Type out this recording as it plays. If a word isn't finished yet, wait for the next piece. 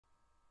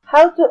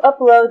How to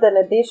upload an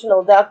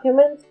additional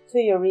document to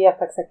your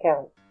REIFax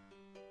account.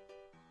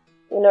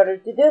 In order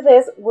to do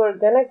this, we're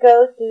going to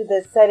go to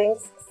the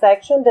settings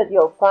section that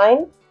you'll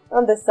find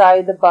on the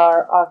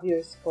sidebar of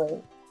your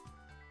screen.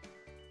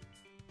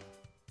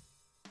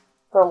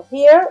 From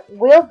here,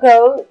 we'll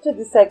go to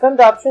the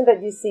second option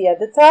that you see at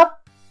the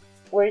top,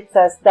 where it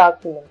says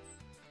Documents.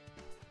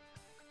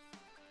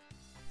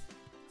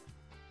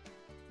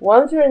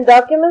 Once you're in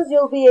Documents,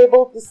 you'll be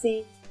able to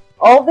see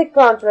all the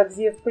contracts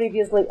you've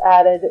previously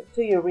added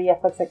to your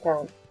REIFax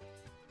account.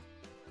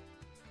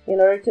 In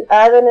order to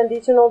add an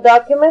additional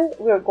document,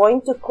 we're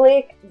going to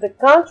click the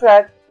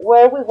contract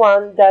where we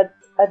want that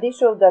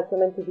additional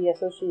document to be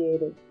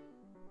associated.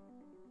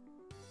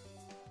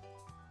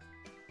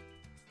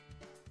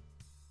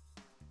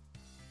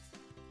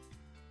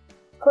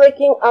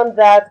 Clicking on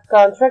that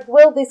contract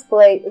will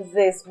display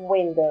this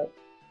window.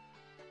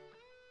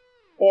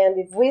 And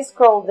if we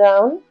scroll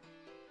down,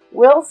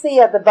 we'll see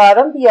at the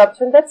bottom the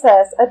option that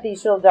says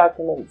Additional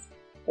Documents.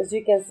 As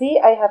you can see,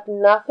 I have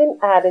nothing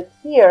added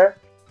here,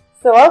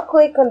 so I'll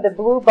click on the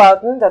blue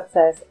button that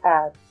says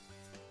Add.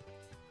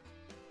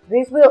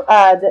 This will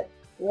add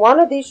one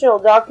additional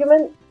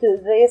document to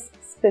this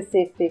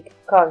specific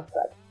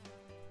contract.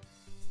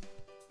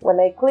 When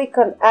I click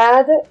on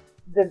Add,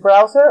 the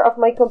browser of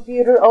my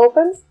computer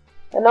opens,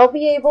 and I'll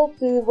be able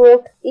to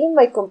look in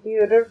my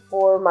computer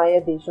for my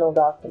additional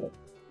document.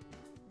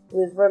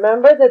 Please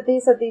remember that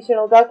this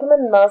additional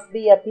document must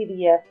be a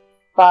PDF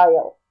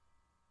file.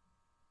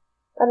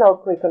 And I'll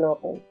click on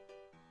Open.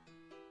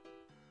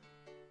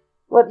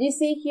 What you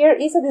see here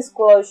is a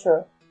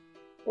disclosure.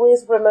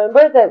 Please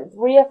remember that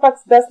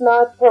REIFax does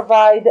not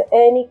provide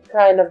any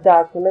kind of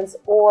documents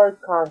or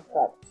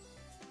contracts.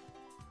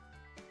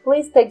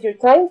 Please take your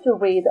time to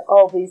read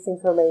all this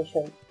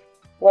information.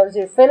 Once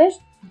you're finished,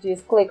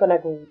 just click on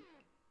Agree.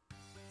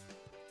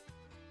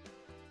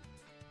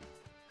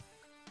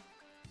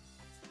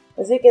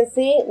 As you can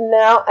see,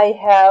 now I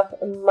have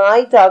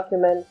my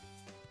document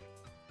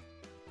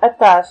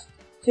attached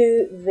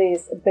to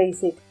this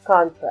basic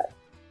contract.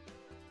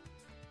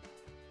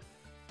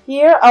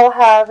 Here I'll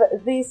have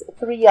these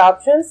three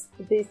options.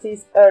 This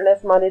is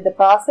earnest money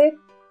deposit,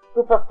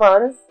 proof of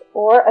funds,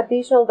 or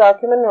additional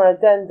document or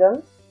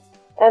addendum.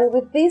 And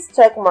with this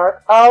check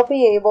mark, I'll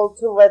be able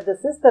to let the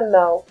system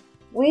know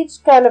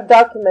which kind of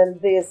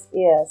document this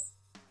is.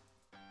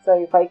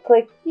 So if I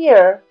click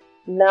here,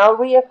 now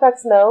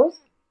REIFax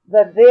knows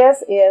that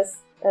this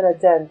is an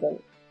addendum.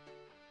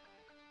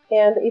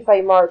 And if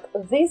I mark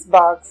this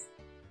box,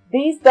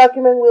 this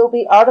document will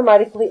be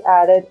automatically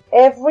added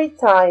every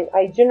time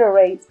I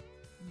generate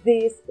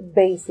this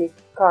basic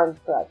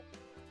contract.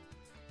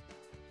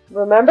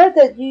 Remember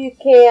that you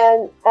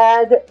can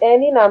add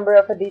any number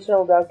of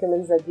additional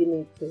documents that you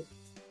need to.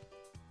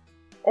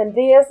 And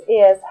this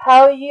is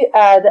how you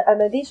add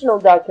an additional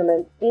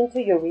document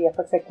into your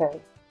REIFax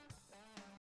account.